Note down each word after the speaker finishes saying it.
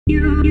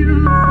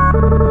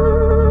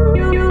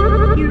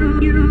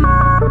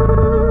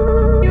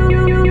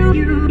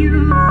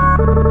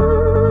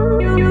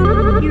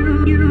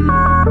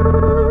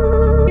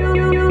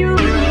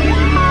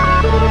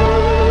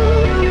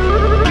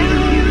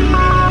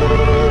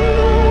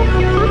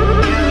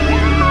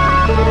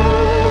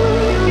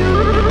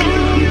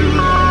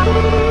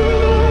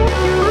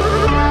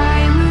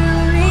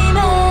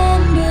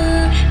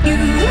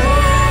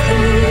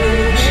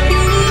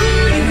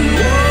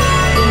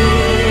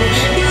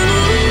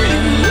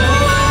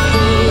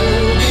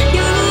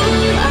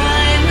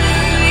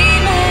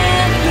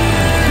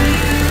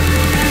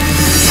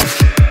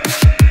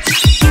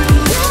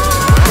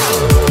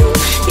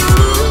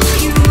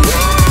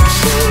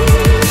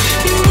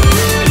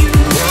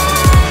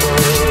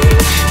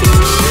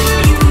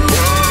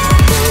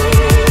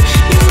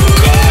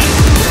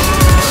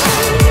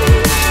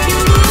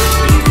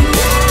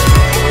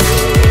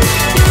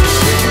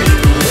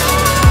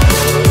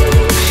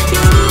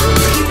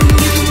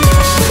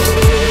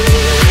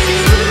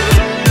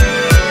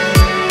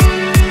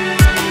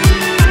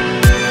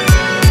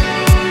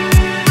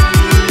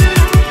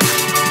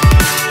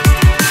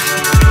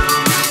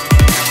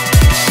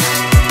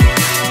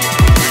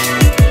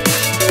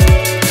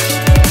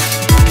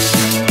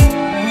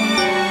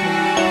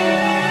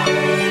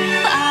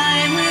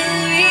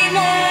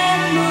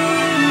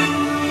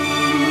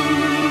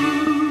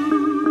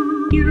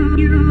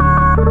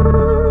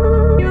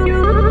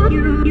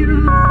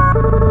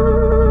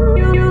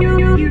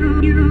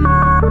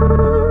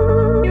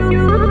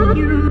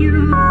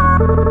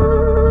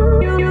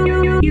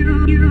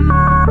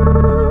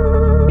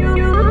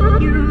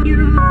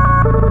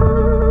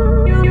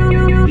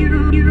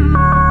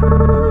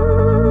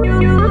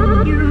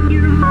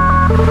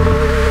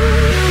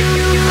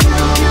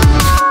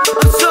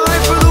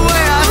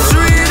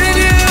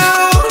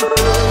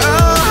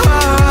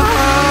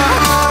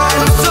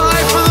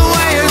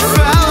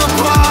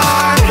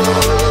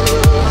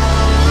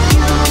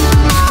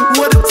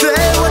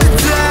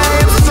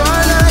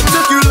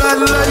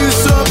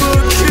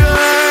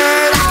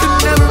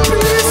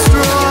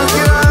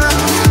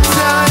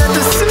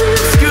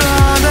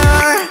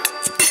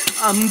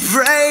I'm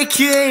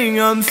breaking,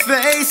 I'm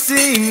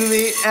facing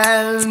the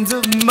end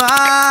of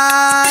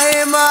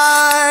my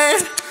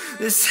mind.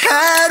 This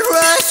head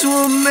rush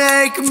will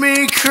make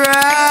me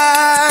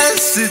crash.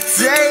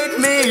 Sedate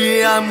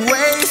me, I'm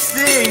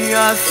wasting,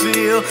 I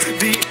feel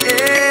the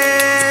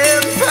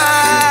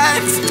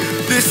impact.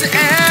 This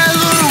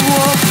antler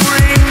won't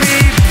bring me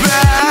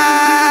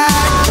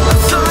back.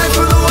 I'm sorry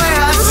for the way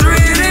I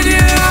treated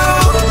you.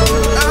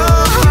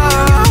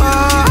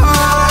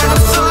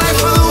 I'm sorry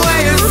for the way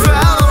it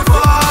fell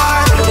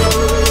apart.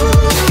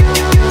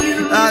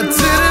 I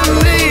didn't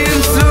mean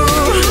to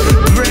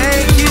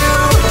break you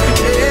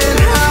in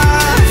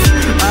half.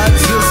 I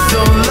just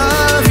don't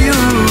love you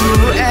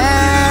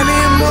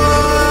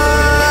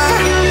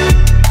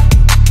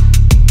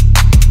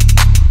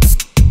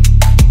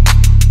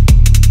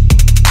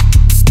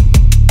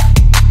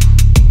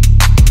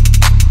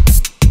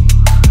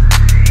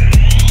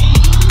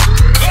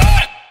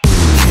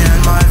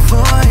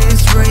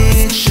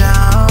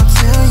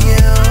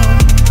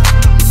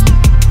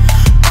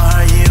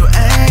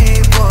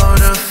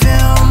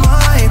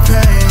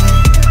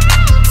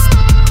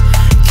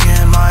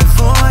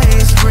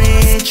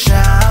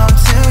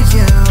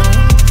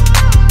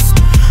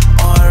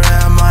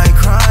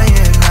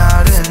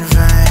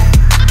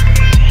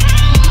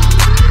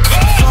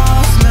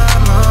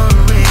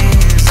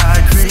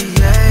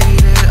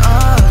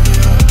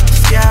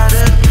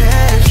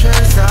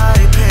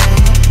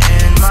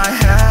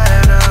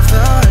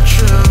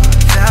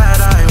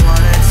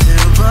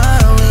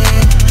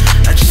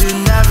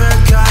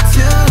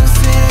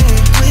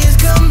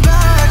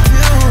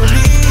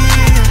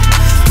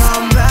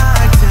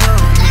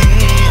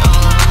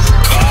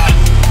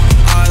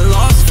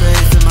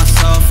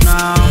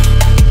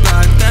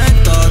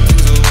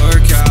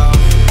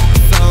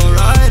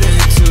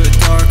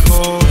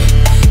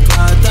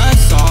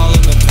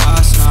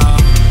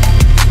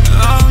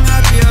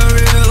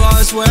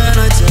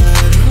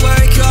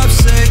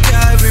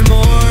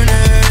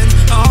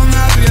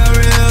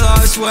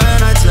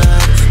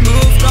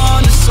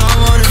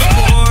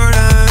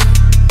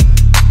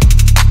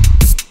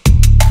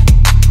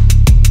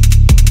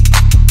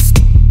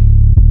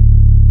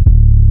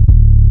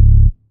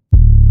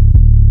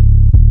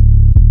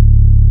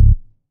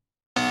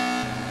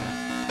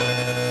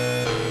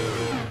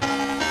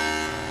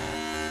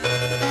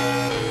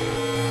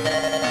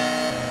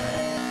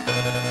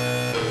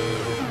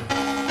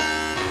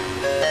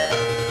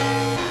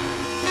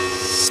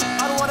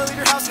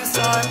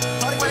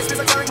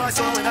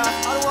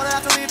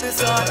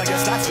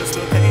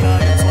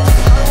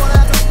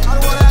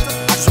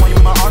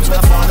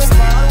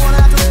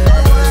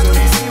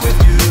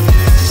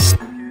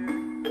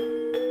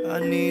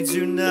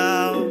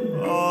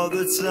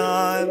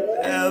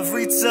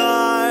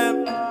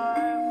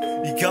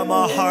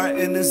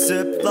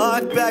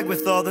Ziploc bag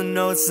with all the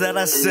notes that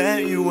I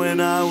sent you when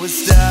I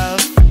was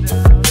deaf.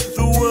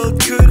 The world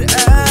could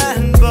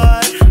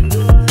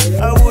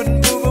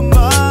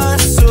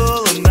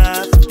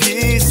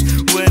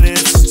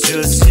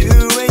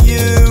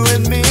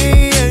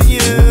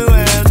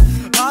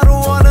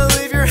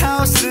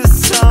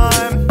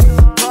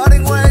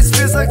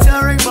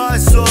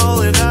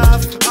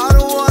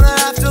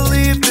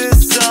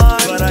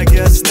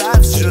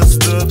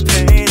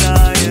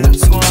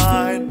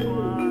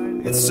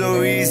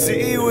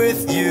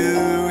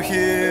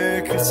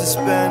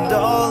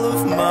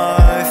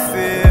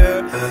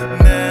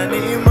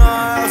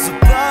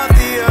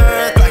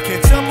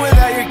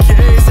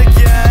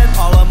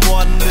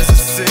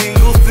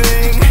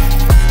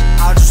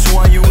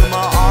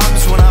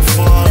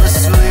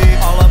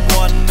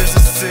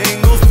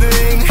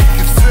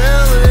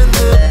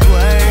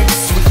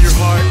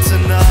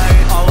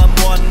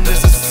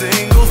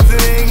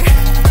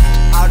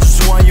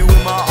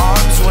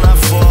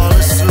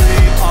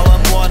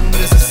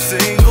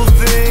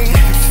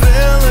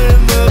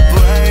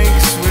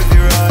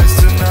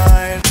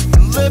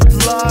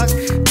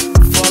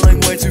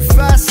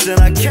fast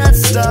and I can't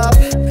stop.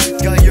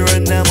 Got your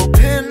enamel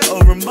pin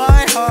over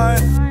my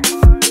heart,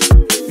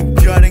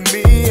 guiding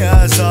me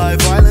as I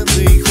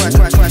violently crash,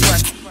 crash, crash,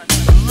 crash.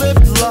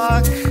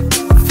 Liplock,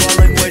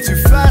 falling way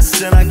too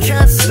fast and I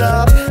can't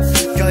stop.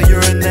 Got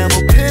your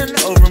enamel pin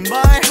over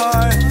my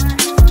heart,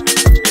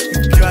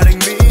 guiding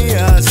me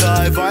as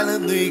I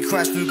violently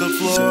crash through the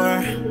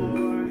floor.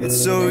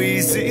 It's so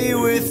easy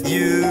with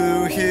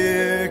you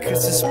here,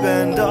 'cause I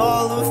spend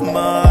all of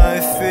my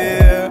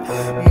fear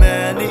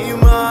many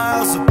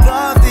miles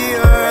above the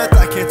earth.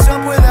 I can't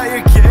jump without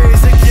your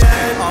gaze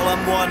again. All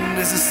I'm wanting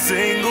is a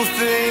single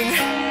thing.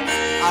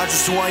 I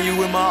just want you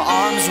in my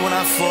arms when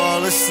I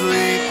fall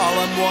asleep. All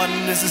I'm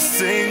wanting is a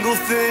single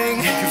thing.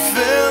 You can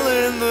fill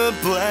in the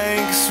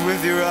blanks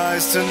with your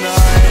eyes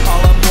tonight.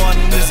 All I'm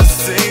wanting is a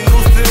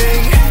single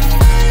thing.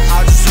 I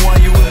just want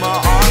you in my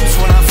arms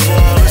when I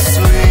fall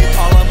asleep.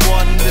 All I'm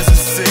wanting is a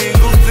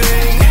single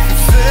thing. You can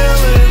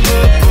fill in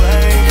the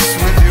blanks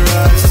with your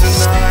eyes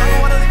tonight. I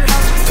don't wanna leave your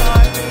house this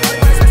time.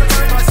 I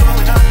turn my soul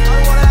and I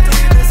don't wanna have to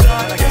leave this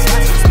side. I guess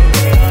that's just the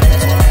way I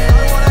am. I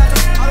don't wanna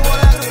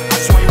have to. I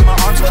just want you in my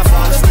arms when I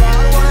fall asleep. I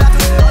don't wanna have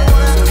to.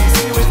 So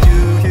easy with you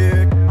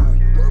here.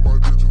 Write my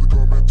bitch in the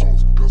comments,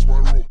 that's my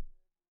rule.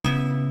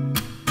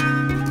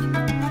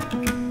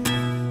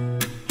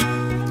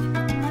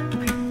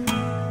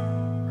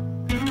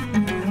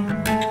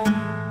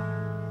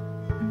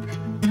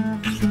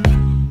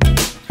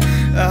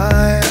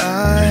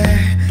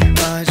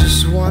 I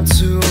just want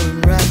to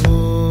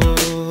unravel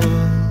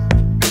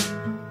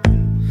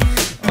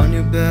on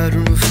your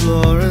bedroom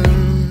floor,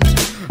 and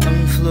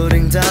I'm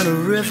floating down a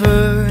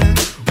river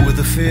with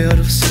a field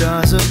of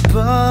stars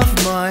above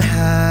my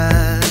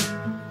head.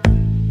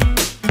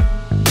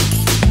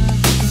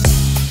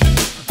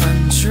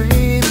 I'm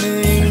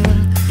dreaming,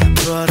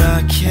 but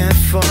I can't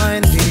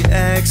find the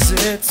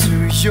exit to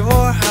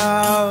your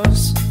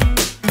house.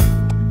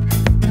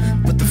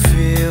 But the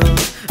field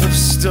of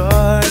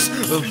stars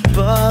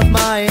above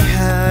my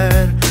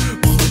head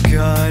will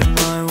guide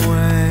my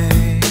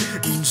way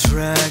and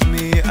drag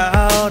me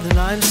out. And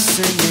I'm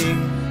singing,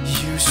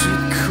 you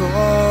should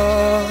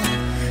call,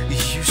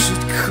 you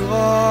should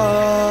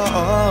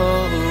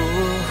call.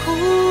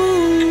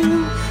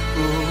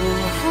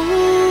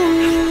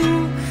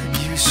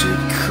 You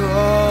should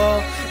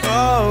call,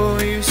 oh,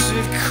 you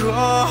should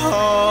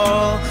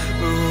call.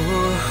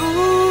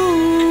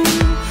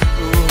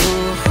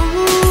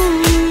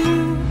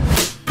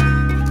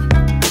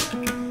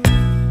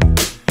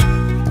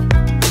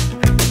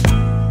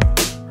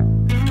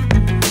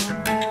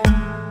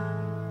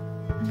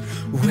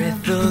 With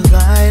the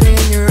light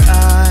in your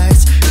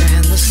eyes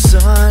and the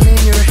sun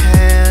in your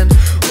hand,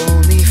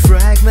 only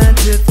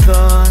fragmented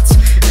thoughts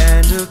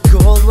and a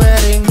gold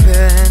wedding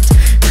band.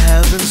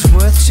 Heaven's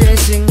worth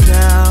chasing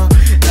now,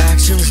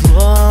 actions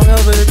long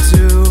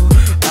overdue.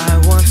 I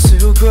want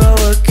to grow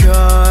a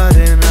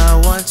garden, I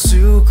want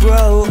to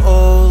grow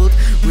old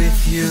with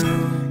you.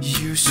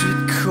 You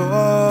should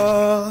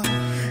call,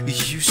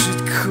 you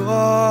should call.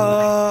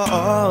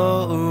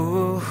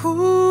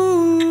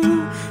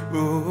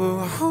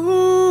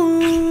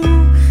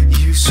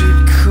 You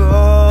should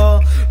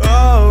call,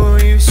 oh,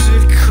 you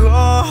should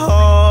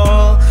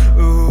call.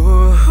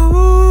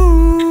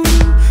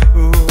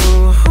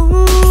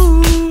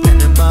 And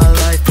in my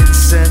life in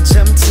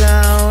Sandgem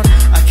town,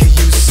 I could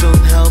use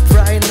some help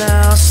right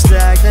now.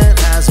 Stagnant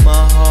as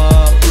my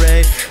heart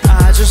rate,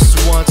 I just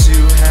want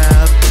you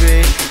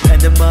happy.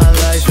 And in my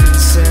life in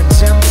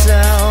Sandgem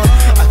town,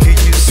 I could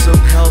use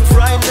some help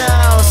right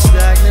now.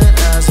 Stagnant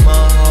as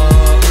my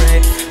heart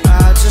rate,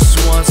 I just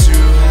want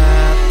you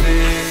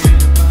happy.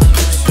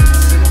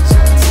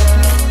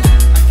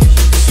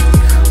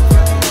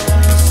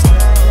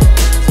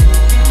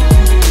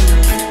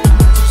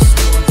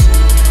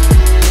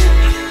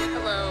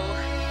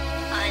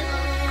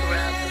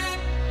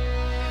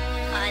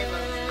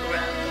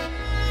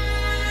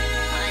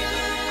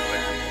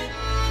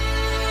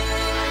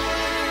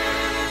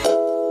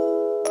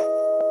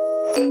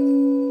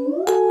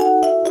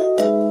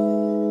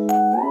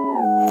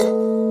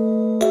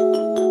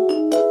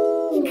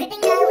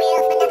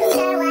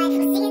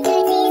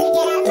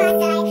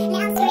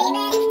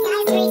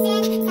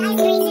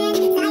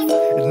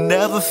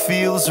 Never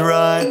feels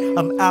right,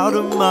 I'm out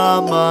of my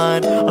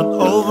mind, I'm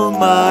over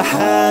my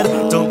head,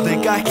 don't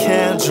think I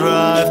can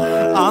drive.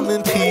 I'm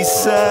in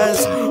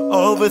pieces,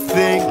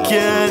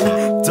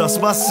 overthinking,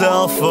 dust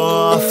myself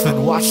off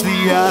and watch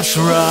the ash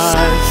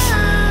rise.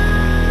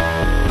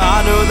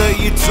 I know that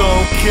you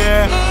don't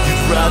care,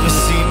 you'd rather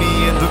see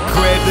me in the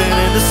grave than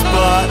in the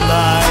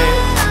spotlight.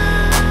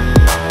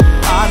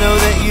 I know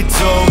that you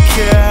don't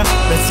care,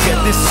 let's get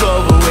this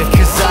over with,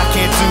 'cause I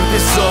can't do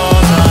this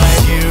all night.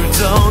 You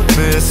don't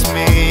miss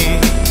me,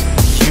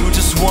 you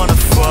just wanna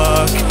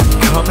fuck,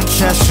 come and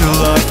test your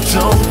luck,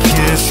 don't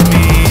kiss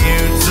me.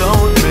 You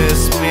don't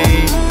miss me,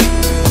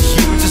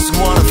 you just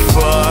wanna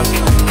fuck,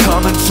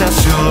 come and test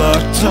your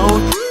luck,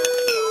 don't.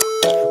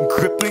 I'm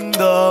gripping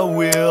the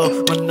wheel,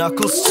 my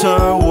knuckles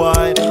turn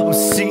white, I'm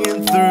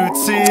seeing through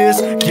tears,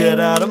 get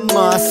out of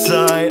my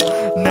sight.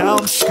 Now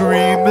I'm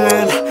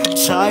screaming,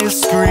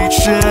 tires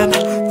screeching,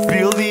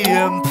 feel the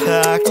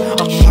impact,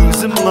 I'm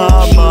losing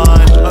my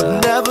mind.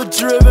 I've never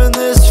driven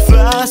this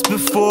fast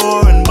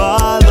before in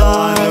my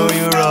life. I know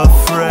you're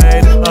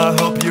afraid, I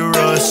hope you're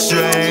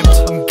ashamed.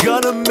 I'm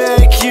gonna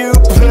make you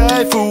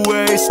pay for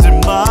wasting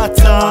my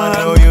time. I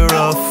know you're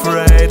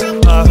afraid,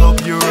 I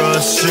hope you're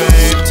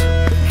ashamed.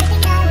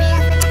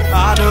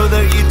 I know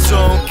that you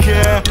don't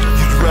care,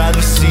 you'd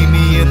rather see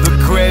me in the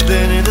grave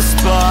than in the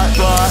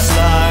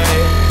spotlight.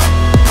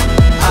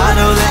 I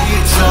know that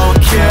you don't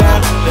care,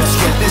 let's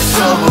get this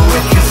over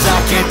with, cause I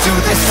can't do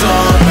this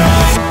all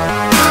night.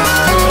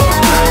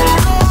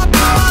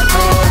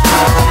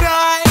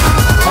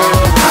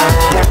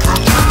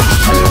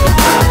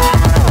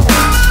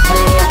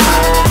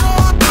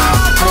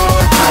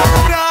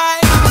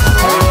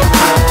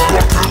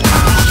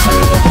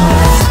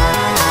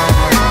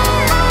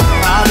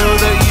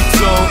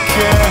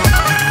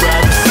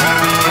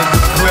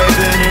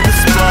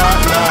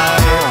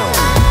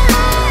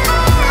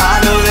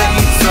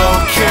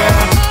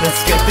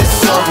 Let's get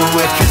this over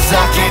with, cause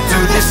I can't do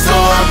this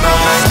all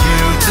night.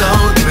 You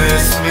don't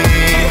miss me,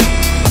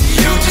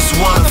 you just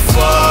wanna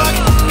fuck.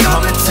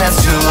 Come and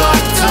test your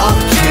luck,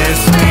 don't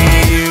kiss me.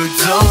 You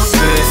don't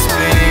miss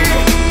me,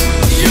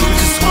 you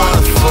just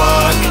wanna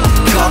fuck.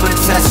 Come and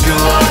test your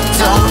luck,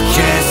 don't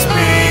kiss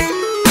me.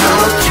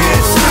 Don't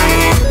kiss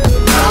me,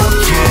 don't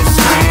kiss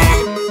me,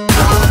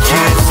 don't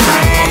kiss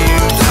me. You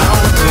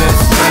don't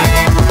miss me,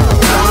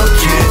 don't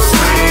kiss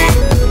me,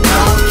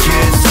 don't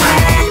kiss me.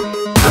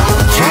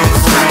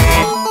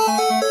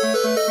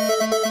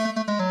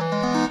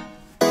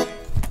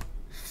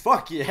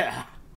 Fuck yeah!